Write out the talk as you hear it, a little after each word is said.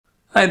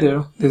Hi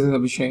there, this is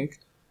Abhishek,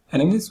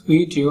 and in this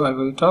video I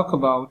will talk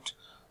about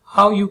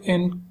how you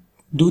can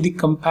do the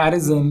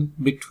comparison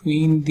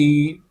between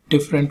the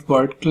different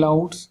word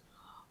clouds,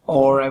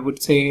 or I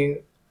would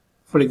say,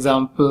 for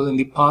example, in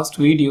the past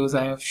videos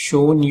I have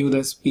shown you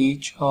the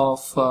speech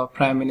of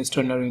Prime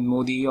Minister Narendra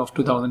Modi of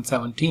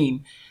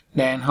 2017,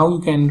 then how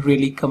you can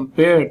really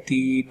compare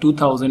the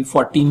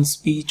 2014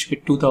 speech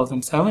with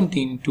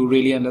 2017 to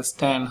really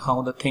understand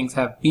how the things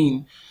have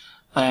been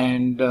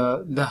and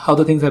how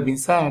the things have been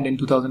said in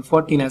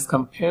 2014 as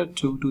compared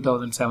to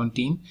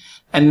 2017,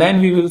 and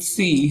then we will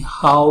see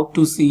how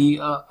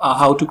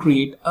to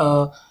create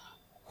a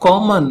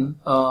common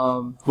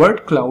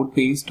word cloud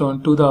based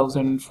on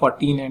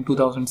 2014 and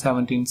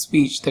 2017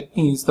 speech. That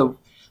means the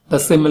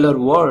similar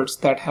words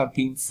that have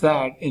been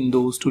said in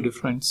those two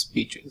different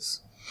speeches.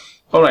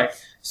 Alright,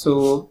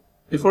 so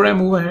before I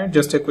move ahead,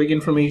 just a quick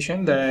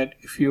information that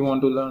if you want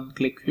to learn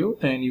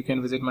ClickView, then you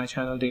can visit my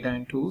channel Data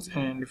and Tools,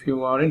 and if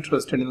you are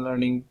interested in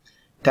learning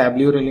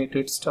Tableau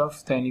related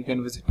stuff, then you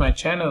can visit my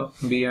channel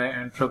BI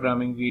and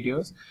Programming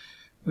Videos,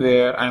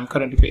 where I'm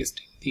currently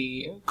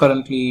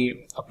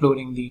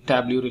uploading the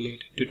Tableau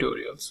related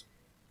tutorials.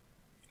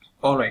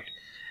 Alright,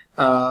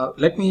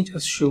 let me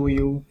just show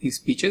you the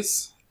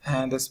speeches,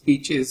 and the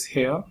speech is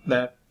here,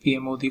 that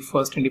PMO, the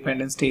First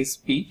Independence Day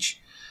speech.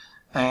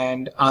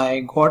 And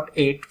I got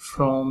it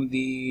from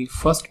the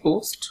first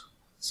post,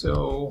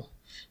 so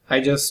I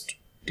just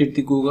did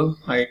the Google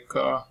like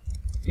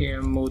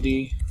PM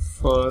Modi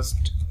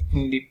First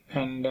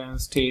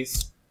Independence Day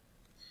speech.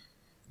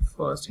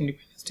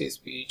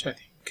 I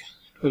think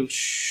it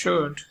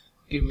should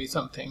give me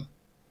something.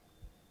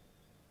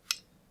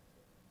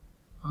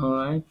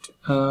 Alright,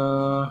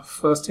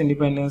 First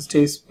Independence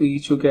Day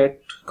speech, you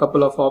get a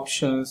couple of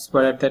options,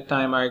 but at that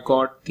time I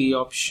got the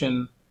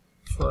option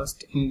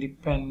First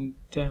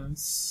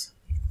Independence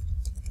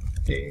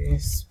Day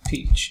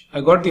speech. I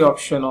got the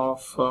option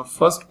of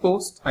first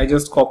post. I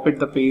just copied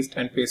the paste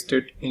and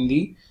pasted in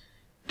the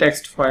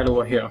text file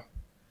over here.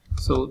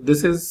 So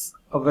this is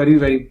a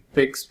very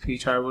big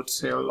speech. I would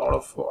say a lot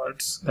of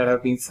words that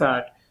have been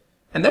said,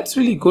 and that's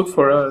really good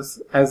for us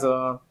as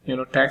a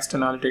text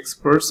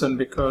analytics person,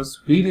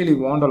 because we really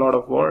want a lot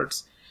of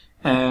words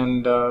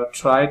and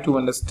try to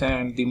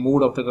understand the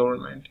mood of the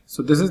government.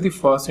 So this is the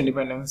First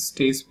Independence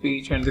Day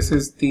speech, and this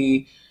is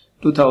the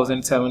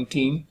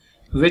 2017,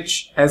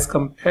 which as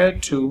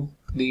compared to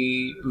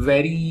the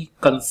very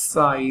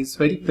concise,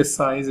 very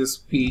precise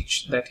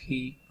speech that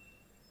he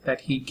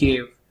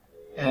gave.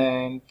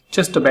 And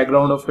just a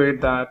background of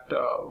it, that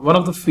one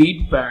of the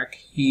feedback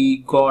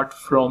he got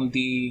from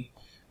the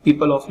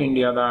people of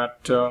India,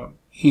 that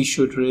he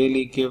should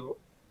really give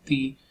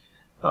the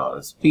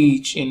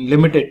speech in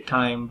limited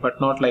time,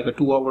 but not like a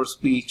 2-hour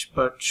speech,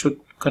 but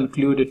should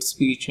conclude its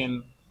speech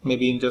in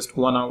maybe in just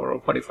 1 hour or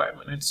 45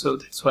 minutes. So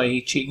that's why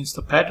he changed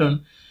the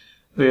pattern,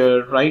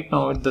 where right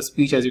now the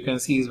speech, as you can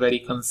see, is very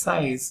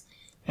concise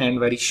and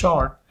very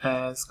short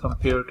as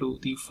compared to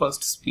the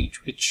first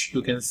speech, which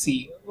you can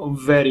see a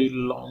very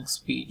long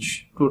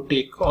speech. It would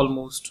take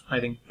almost, I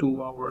think,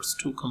 2 hours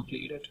to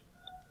complete it.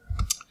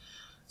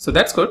 So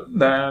that's good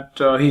that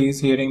he is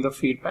hearing the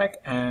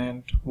feedback,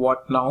 and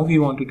what now we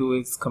want to do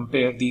is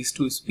compare these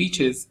two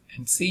speeches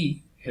and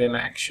see it in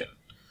action.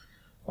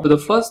 So the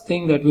first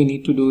thing that we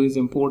need to do is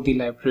import the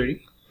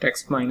library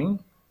text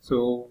mining.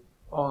 So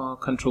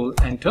Control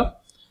Enter,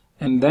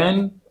 and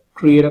then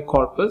create a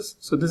corpus.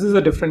 So this is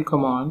a different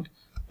command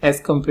as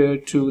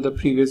compared to the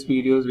previous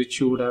videos which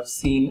you would have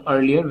seen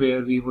earlier,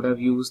 where we would have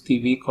used the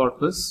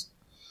vcorpus,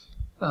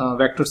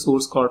 vector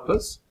source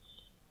corpus.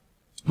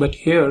 But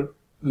here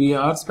we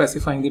are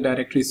specifying the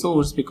directory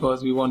source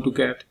because we want to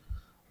get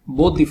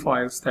both the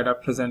files that are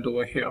present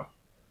over here.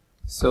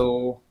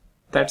 So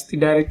that's the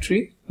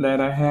directory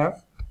that I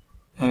have,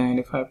 and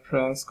if I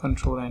press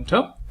Control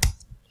Enter,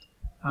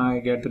 I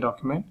get the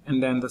document,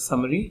 and then the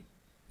summary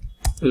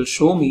will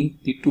show me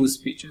the two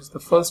speeches, the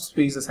first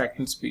speech, the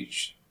second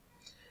speech.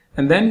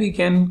 And then we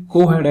can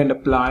go ahead and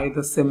apply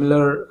the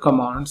similar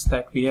commands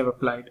that we have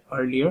applied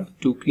earlier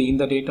to clean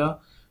the data.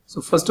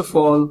 So first of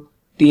all,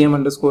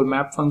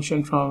 tm_map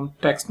function from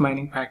text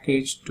mining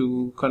package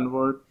to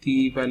convert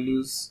the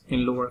values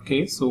in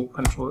lowercase, so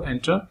Control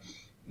Enter,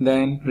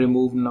 then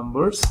remove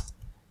numbers,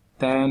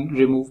 then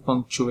remove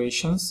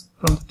punctuations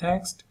from the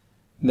text,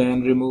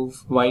 then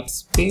remove white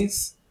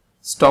space,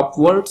 stop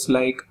words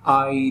like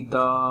I,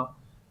 the,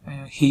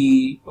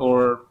 he,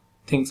 or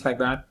things like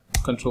that,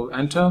 Control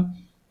Enter,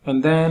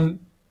 and then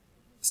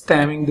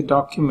stemming the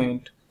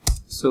document,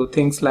 so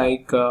things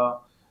like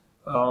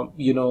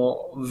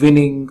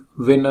winning,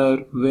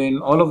 winner, win,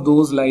 all of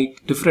those,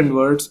 like different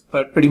words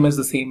but pretty much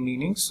the same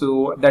meaning.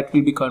 So that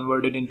will be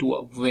converted into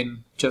a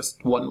win,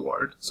 just one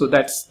word. So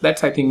that's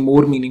I think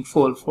more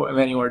meaningful for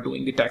when you are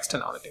doing the text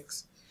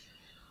analytics.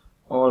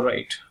 All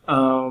right.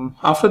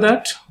 After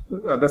that,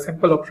 the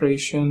simple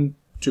operation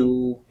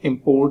to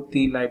import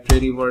the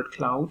library word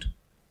cloud.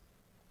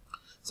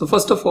 So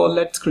first of all,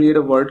 let's create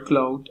a word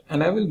cloud,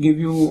 and I will give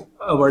you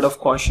a word of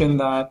caution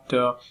that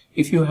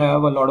if you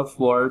have a lot of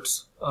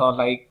words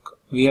like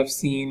we have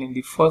seen in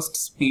the first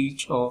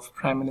speech of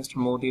Prime Minister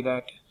Modi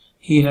that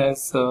he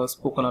has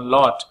spoken a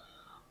lot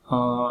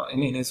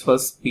in his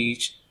first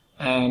speech.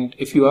 And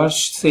if you are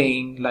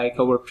saying like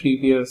our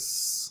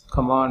previous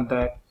command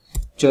that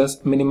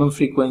just minimum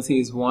frequency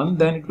is 1,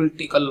 then it will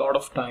take a lot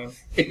of time.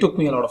 It took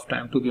me a lot of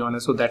time, to be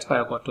honest, so that's why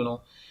I got to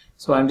know.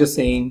 So I'm just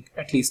saying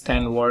at least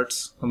 10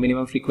 words. The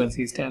minimum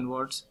frequency is 10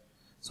 words,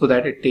 so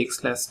that it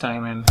takes less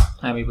time and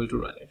I'm able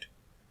to run it.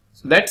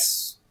 So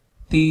that's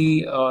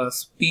the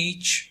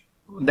speech.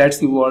 That's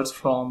the words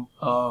from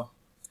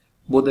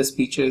both the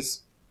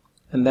speeches.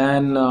 And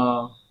then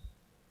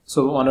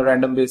so on a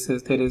random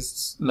basis, there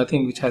is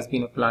nothing which has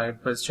been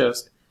applied, but it's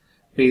just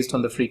based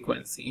on the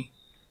frequency.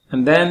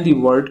 And then the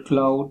word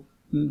cloud,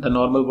 the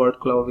normal word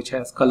cloud, which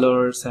has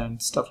colors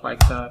and stuff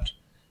like that.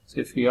 So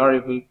if you are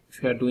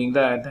doing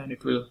that, then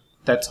it will,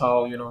 that's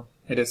how, you know,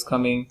 it is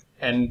coming.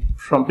 And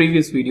from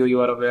previous video,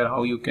 you are aware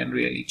how you can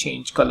really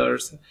change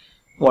colors,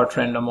 what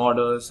random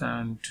orders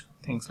and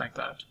things like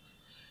that.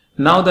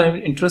 Now the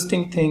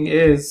interesting thing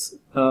is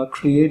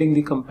creating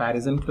the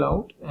comparison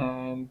cloud,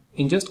 and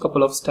in just a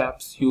couple of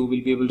steps you will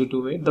be able to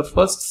do it. The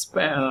first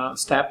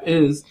step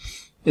is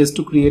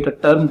to create a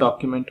term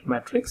document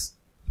matrix.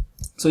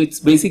 So it's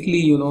basically,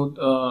 you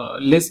know,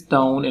 list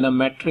down in a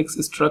matrix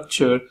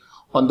structure.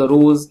 On the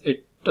rows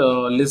it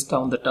lists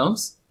down the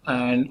terms,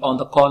 and on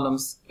the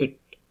columns it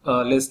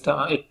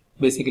it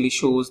basically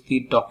shows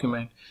the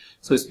document.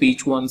 So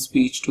speech 1,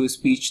 speech 2,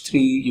 speech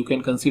 3 you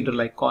can consider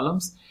like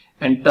columns,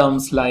 and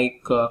terms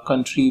like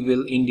country,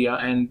 will, India,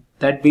 and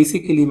that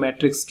basically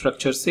matrix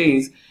structure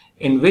says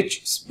in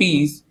which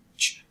speech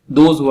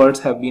those words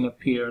have been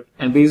appeared,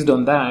 and based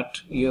on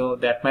that, you know,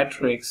 that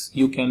matrix,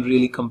 you can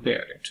really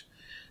compare it.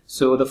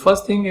 So the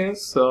first thing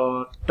is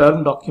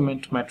term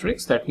document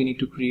matrix that we need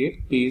to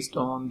create based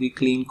on the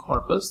clean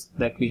corpus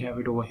that we have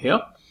it over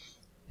here.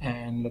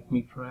 And let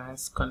me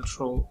press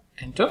Control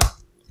Enter.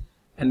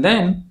 And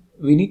then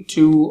we need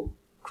to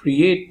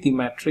create the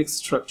matrix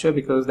structure,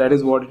 because that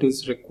is what it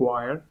is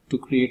required to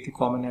create the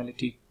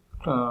commonality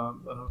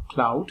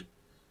cloud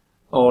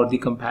or the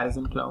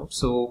comparison cloud.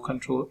 So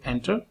Control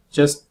Enter.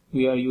 Just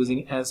we are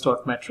using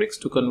as.matrix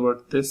to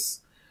convert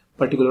this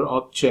particular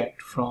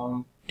object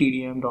from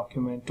TDM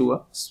document to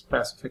a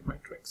specific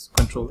matrix.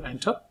 Control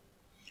Enter.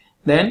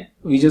 Then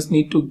we just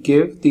need to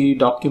give the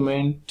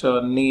document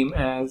name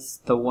as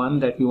the one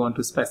that we want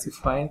to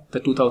specify, the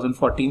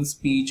 2014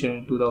 speech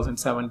and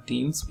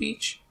 2017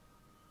 speech.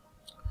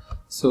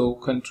 So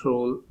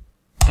Control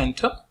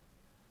Enter.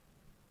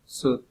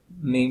 So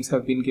names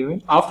have been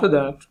given. After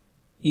that,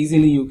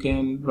 easily you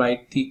can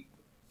write the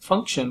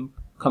function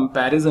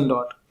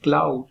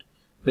comparison.cloud,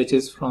 which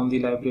is from the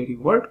library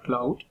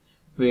Wordcloud,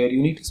 where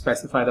you need to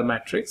specify the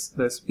matrix,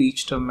 the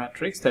speech term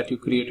matrix that you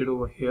created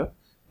over here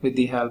with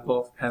the help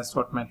of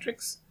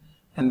as.matrix.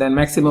 And then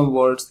maximum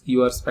words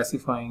you are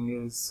specifying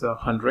is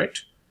 100,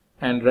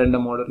 and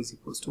random order is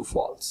equals to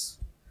false.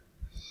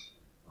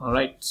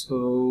 Alright,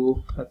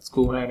 so let's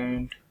go ahead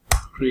and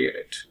create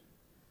it.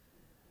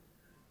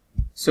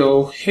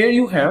 So here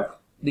you have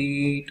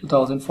the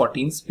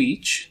 2014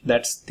 speech,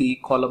 that's the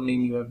column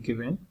name you have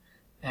given,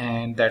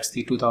 and that's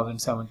the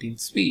 2017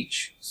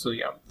 speech. So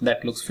yeah,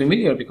 that looks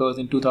familiar, because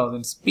in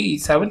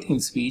 2017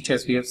 speech,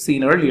 as we have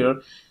seen earlier,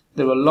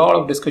 there were a lot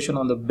of discussion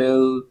on the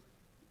bill,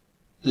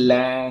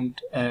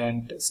 land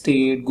and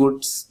state,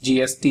 goods,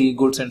 GST,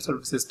 goods and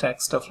services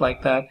tax, stuff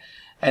like that.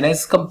 And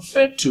as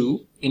compared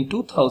to in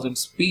 2000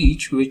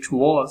 speech, which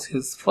was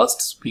his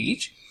first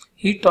speech,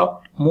 he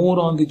talked more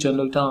on the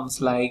general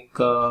terms like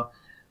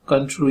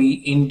country,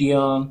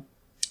 India,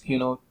 you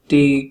know,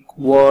 take,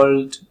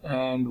 world,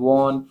 and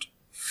want,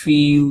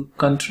 feel,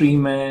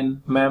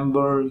 countryman,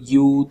 member,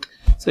 youth.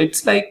 So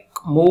it's like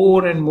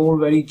more and more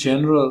very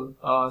general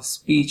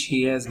speech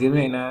he has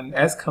given, and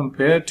as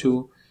compared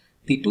to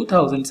the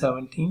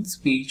 2017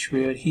 speech,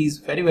 where he's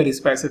very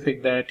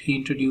specific that he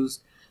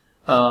introduced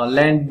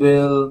land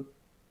bill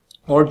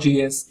or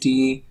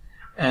GST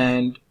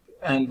and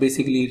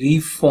basically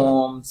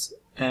reforms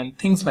and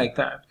things like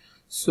that.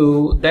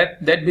 So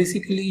that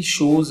basically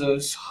shows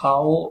us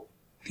how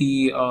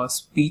the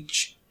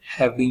speech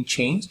have been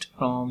changed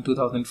from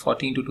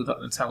 2014 to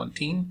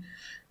 2017.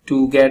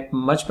 To get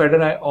much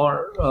better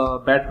or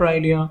better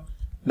idea,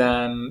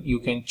 then you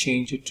can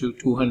change it to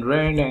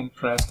 200 and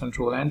press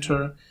Control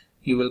Enter.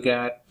 You will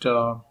get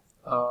a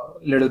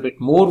little bit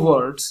more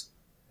words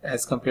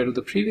as compared to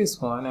the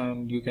previous one,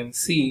 and you can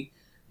see,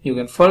 you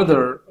can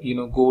further, you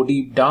know, go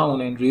deep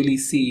down and really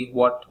see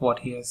what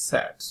he has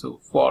said. So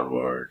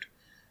forward,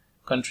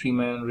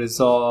 countryman,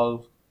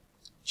 resolve,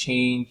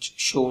 change,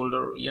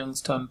 shoulder,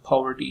 youngster,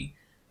 poverty,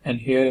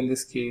 and here in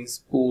this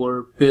case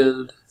poor,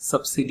 build,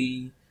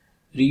 subsidy,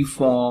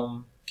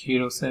 reform,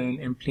 kerosene,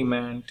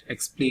 implement,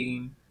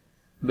 explain,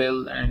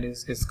 build, and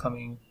is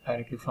coming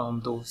directly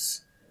from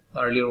those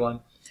earlier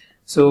one.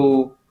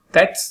 So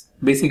that's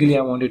basically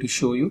I wanted to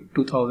show you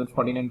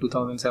 2014 and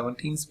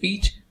 2017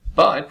 speech,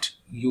 but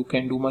you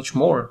can do much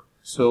more.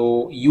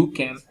 So you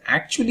can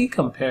actually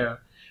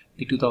compare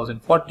the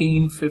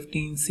 2014,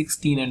 15,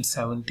 16 and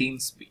 17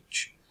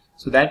 speech.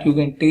 So that you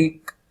can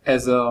take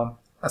as a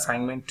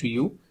assignment to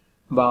you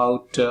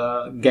about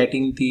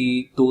getting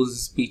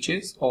those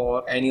speeches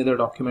or any other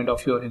document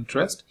of your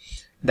interest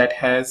that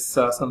has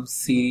some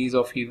series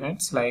of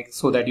events, like,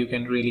 so that you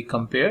can really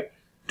compare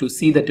to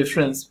see the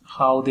difference,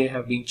 how they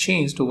have been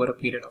changed over a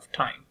period of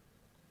time.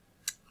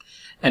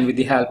 And with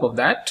the help of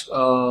that,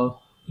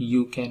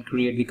 you can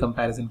create the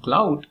comparison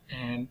cloud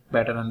and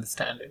better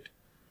understand it.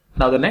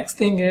 Now the next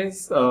thing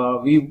is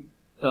we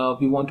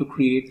want to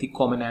create the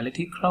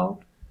commonality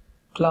cloud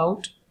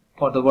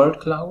or the word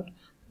cloud.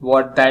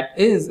 What that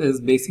is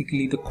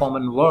basically the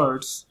common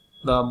words,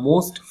 the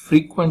most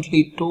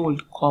frequently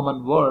told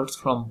common words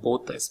from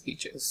both the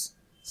speeches.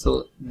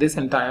 So this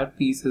entire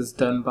piece is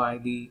done by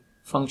the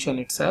function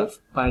itself,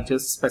 by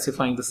just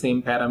specifying the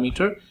same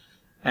parameter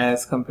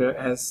as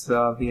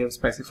we have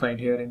specified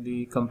here in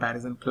the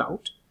comparison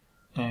cloud,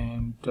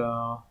 and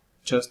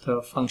just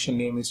the function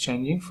name is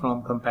changing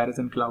from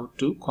comparison cloud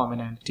to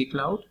commonality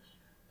cloud,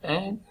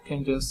 and you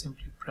can just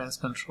simply press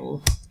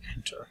Ctrl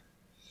Enter.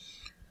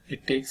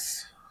 It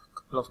takes a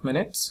couple of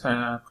minutes,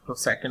 a couple of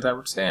seconds I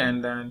would say,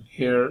 and then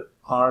here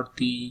are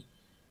the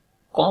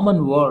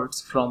common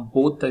words from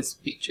both the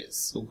speeches.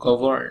 So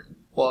govern,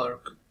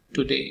 work,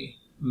 today,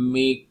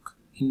 make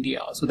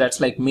India. So that's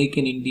like Make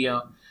in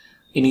India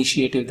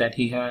initiative that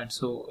he had.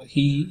 So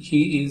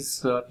he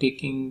is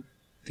taking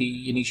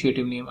the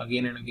initiative name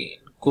again and again.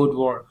 Good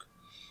work,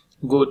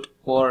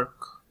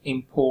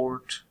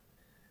 import,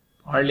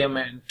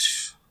 parliament,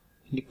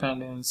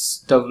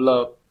 independence,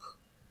 develop,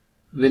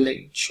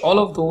 village. All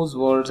of those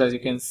words, as you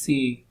can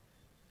see,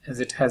 as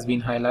it has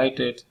been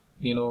highlighted,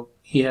 you know,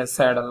 he has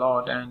said a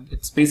lot, and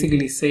it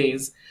basically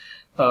says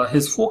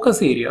his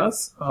focus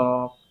areas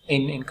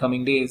in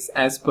coming days,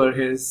 as per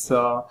his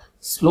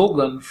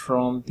slogan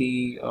from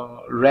the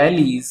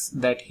rallies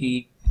that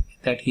he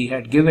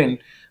had given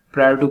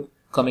prior to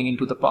coming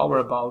into the power,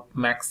 about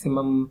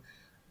maximum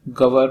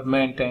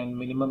government and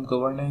minimum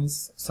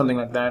governance, something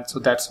like that. So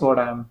that's what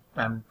I'm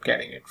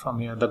getting it from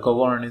here. The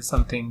govern is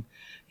something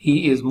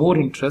he is more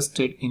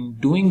interested in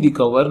doing the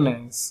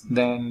governance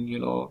than, you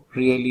know,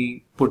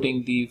 really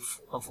putting the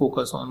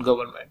focus on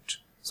government.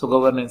 So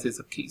governance is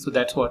a key. So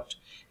that's what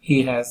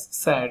he has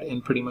said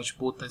in pretty much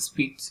both the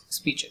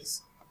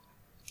speeches.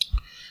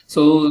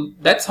 So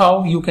that's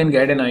how you can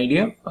get an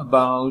idea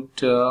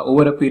about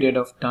over a period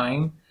of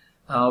time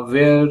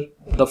where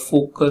the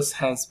focus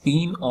has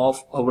been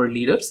of our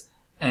leaders,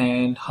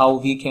 and how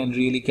we can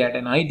really get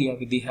an idea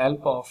with the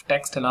help of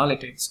text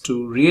analytics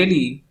to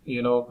really,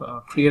 you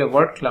know, create a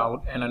word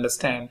cloud and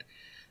understand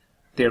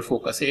their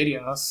focus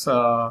areas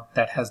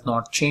that has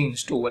not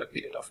changed over a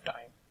period of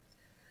time.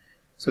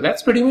 So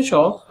that's pretty much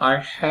all I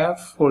have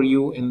for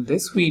you in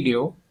this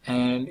video,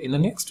 and in the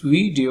next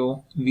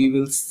video we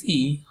will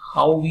see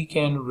how we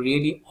can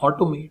really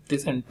automate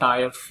this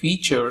entire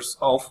features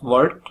of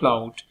word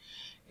cloud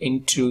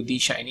into the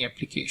Shiny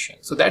application.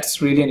 So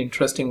that's really an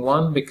interesting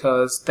one,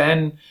 because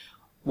then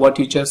what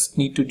you just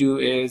need to do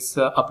is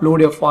upload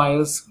your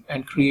files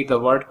and create the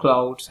word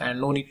clouds, and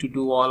no need to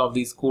do all of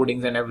these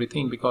codings and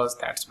everything, because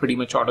that's pretty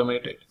much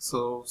automated.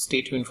 So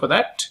stay tuned for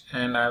that,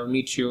 and I'll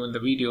meet you in the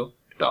video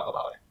to talk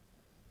about it.